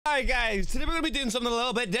Alright guys, today we're going to be doing something a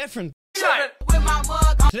little bit different. Today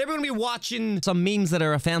we're going to be watching some memes that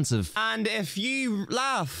are offensive. And if you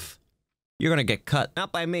laugh, you're going to get cut.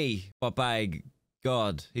 Not by me, but by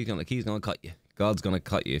God. He's gonna cut you. God's going to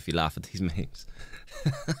cut you if you laugh at these memes.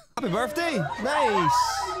 Happy birthday! Nice!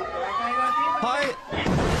 Hi!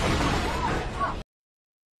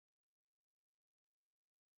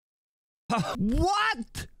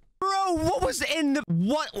 What? Bro, what was in the...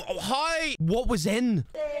 What? How? What was in?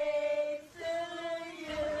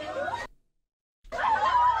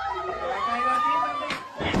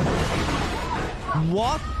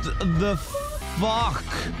 What the fuck?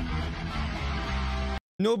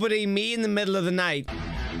 Nobody, me in the middle of the night.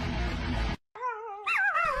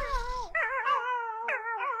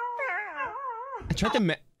 I tried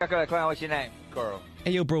to What's your name, Carl?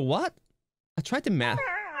 Hey, yo, bro, what? I tried to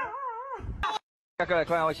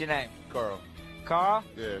What's your name, Carl? Carl?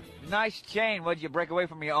 Yeah. Nice chain. What, did you break away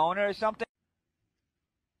from your owner or something?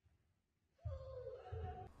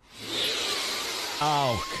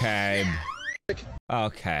 Okay.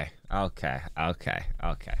 Okay.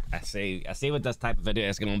 I see what this type of video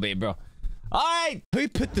is gonna be, bro. Alright! Who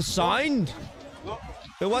put the sound?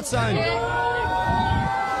 Wait, what sound?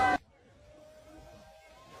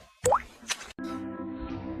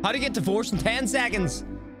 How to get divorced in 10 seconds?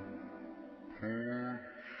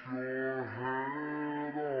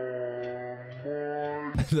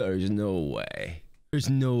 There's no way. There's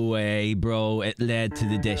no way, bro. It led to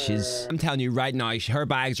the dishes. I'm telling you right now, her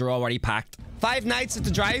bags are already packed. 5 nights at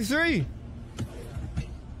the drive-thru.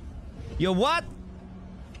 Yo, what?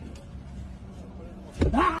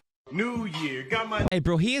 New Year, got my... Hey,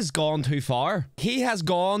 bro, he has gone too far. He has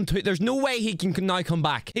gone too... There's no way he can now come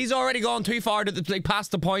back. He's already gone too far to like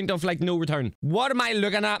past the point of like no return. What am I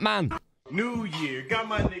looking at, man? New Year, got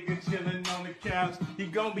my nigga chilling on the couch. He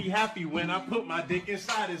gonna be happy when I put my dick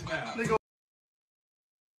inside his mouth. Nigga.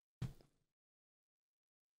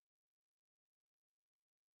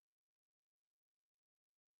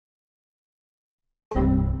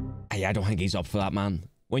 Hey, I don't think he's up for that, man.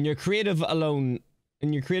 When you're creative alone,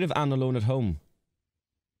 and you're creative and alone at home.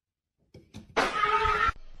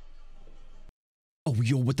 Oh,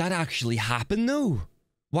 yo, would that actually happen, though?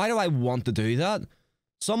 Why do I want to do that?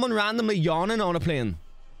 Someone randomly yawning on a plane.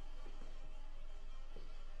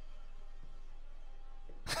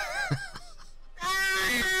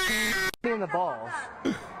 In the balls.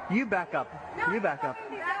 You back up. You back up.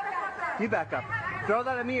 You back up. Throw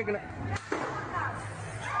that at me, you're gonna...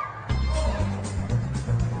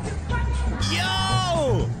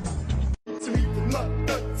 Yo!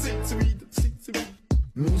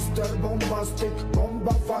 Mr. Bombastic,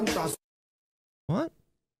 Bomba Fantastic. What?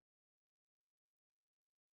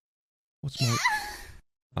 What's my...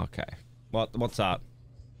 Okay. What's that?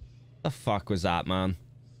 The fuck was that, man?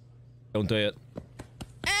 Don't do it.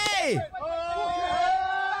 Hey!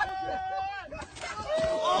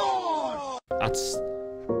 That's...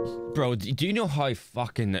 Bro, do you know how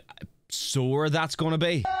fucking sore that's gonna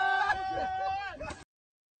be?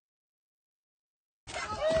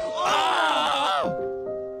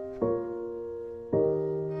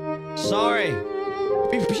 Sorry.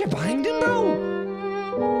 But you banged him, bro.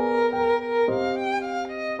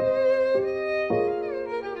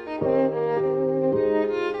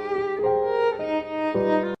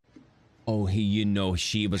 Oh, you know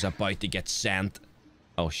she was about to get sent.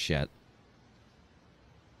 Oh, shit.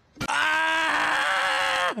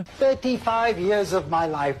 Ah! 35 years of my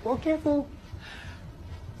life. Oh, careful.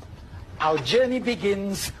 Our journey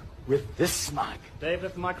begins with this mug.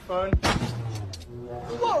 David, microphone.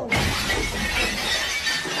 Whoa!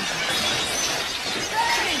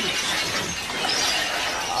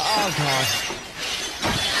 Oh, God.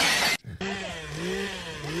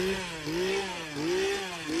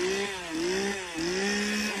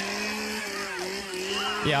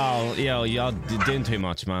 Yo, you're doing too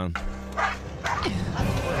much, man.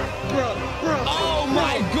 Oh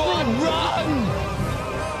my God, run!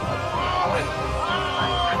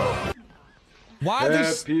 Why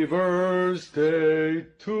this? Happy birthday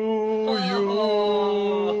to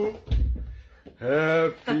you.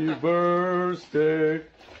 Happy birthday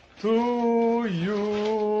to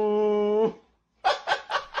you.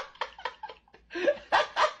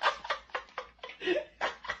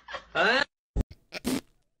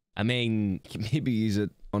 I mean, maybe use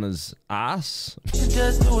it on his ass.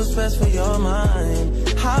 Just do what's best for your mind.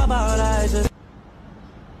 How about I just...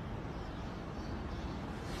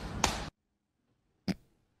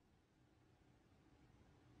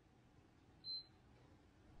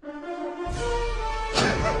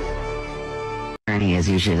 Journey is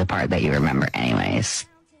usually the part that you remember anyways.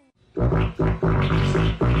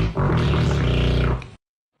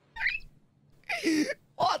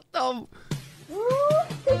 What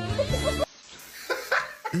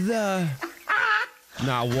the?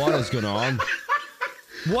 Nah, what is going on?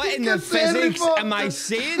 What in the physics am I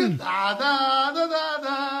seeing? Oh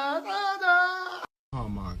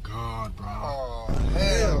my god, bro. Oh,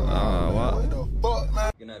 hell no. What? What the fuck,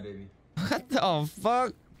 man? Good night, baby. What the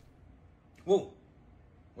fuck? Whoa.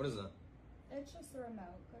 What is that? It's just the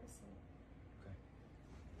remote. Go to sleep.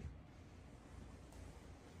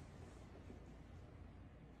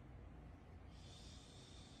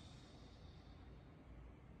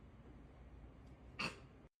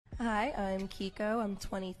 Hi, I'm Kiko. I'm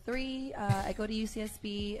 23. I go to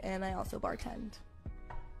UCSB and I also bartend.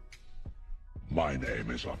 My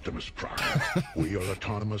name is Optimus Prime. We are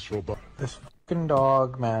autonomous robots. This fucking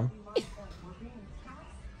dog, man.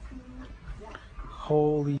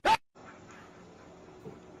 Holy.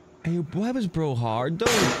 Hey, why was bro hard though?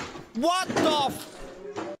 What the f—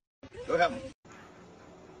 Go ahead.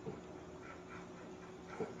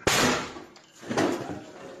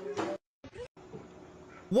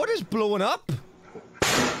 What is blowing up?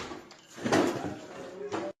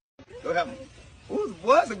 Go ahead.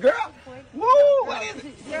 What's a girl? Woo! What is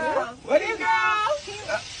it? Girl. What is it, girl?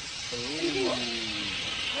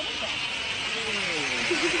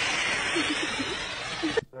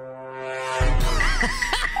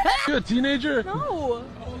 You a teenager? No,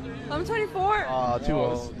 I'm 24. Too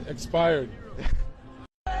old. Expired.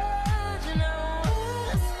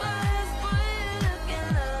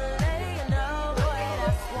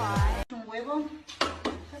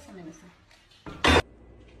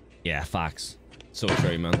 Yeah, facts. So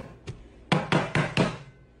true, man. I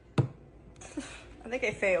think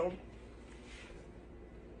I failed.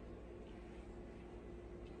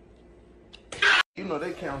 You know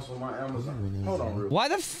they cancel my Amazon. Hold on, real. Why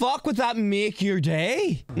the fuck would that make your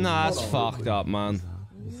day? Nah, that's fucked up, man.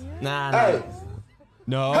 Nah, nah. Hey,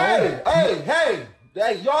 No. hey,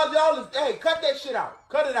 y'all, hey, cut that shit out.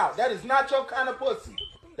 Cut it out. That is not your kind of pussy.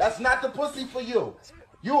 That's not the pussy for you.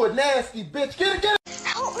 You a nasty bitch. Get it.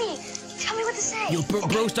 Help me! Tell me what to say. You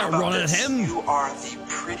bro start running at him. You are the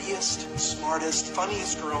prettiest, smartest,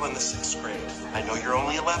 funniest girl in the 6th grade. I know you're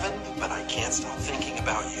only 11, but I can't stop thinking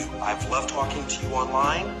about you. I've loved talking to you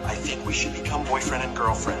online. I think we should become boyfriend and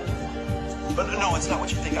girlfriend. But no, it's not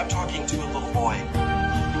what you think. I'm talking to a little boy.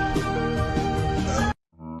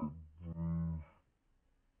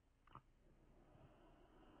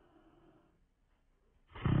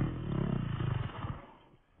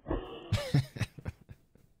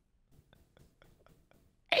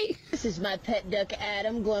 This is my pet duck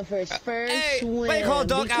Adam going for his first swim. What do you call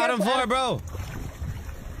Duck Adam for, bro?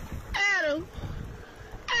 Adam!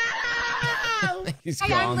 Adam! He's Hi,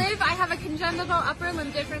 gone. I'm Liv. I have a congenital upper limb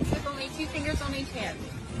difference with only 2 fingers on each hand.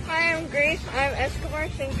 Hi, I'm Grace. I have Escobar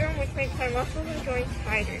syndrome, which makes my muscles and joints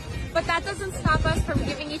tighter. But that doesn't stop us from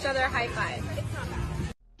giving each other a high five. It's not bad.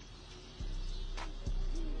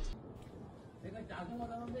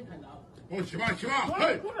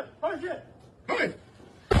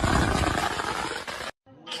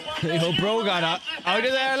 Yo, bro got out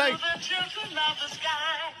of there, like.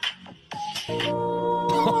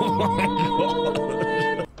 Oh my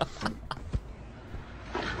god.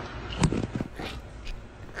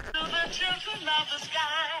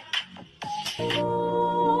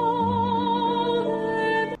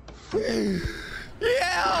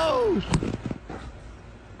 Yo!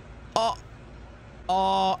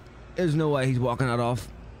 Oh, there's no way he's walking that off.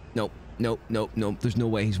 Nope, nope, nope, nope. There's no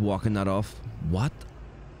way he's walking that off. What?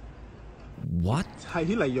 What?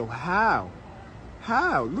 He like, yo, how?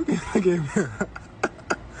 How? Look at him.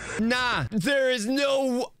 Nah, there is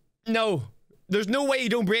no. There's no way you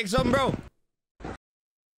don't break something, bro.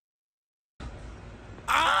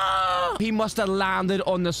 Ah! He must have landed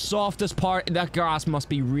on the softest part. That grass must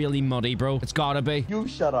be really muddy, bro. It's gotta be. You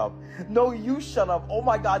shut up. No, you shut up. Oh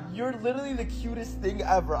my god, you're literally the cutest thing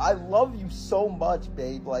ever. I love you so much,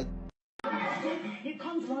 babe. Like. You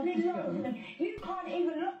come from this room. You can't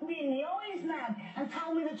even look me in the eyes, man, and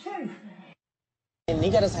tell me the truth.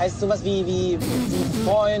 Nigger, das heißt sowas wie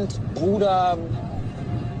Freund, Bruder,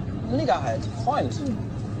 Nigger halt, Freund.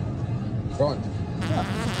 Freund. Ja.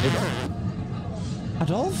 Nigger.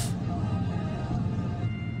 Adolf?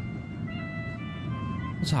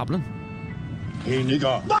 What's happening? Hey,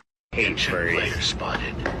 nigga. Player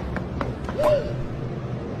spotted.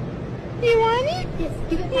 You want it? Yes,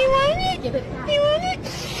 give it back. You want it? Give it back. You want it?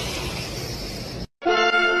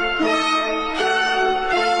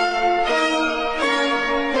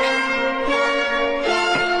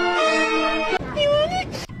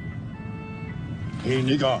 Hey,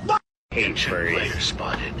 nigga. Ancient player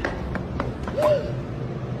spotted.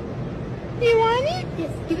 You want it?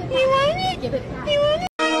 Yes, give it. You want it? Give it. You want it?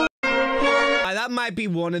 That might be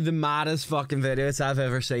one of the maddest fucking videos I've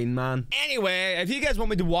ever seen, man. Anyway, if you guys want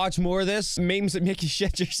me to watch more of this, memes that make you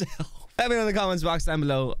shit yourself, let me know in the comments box down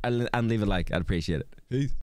below and leave a like. I'd appreciate it. Peace.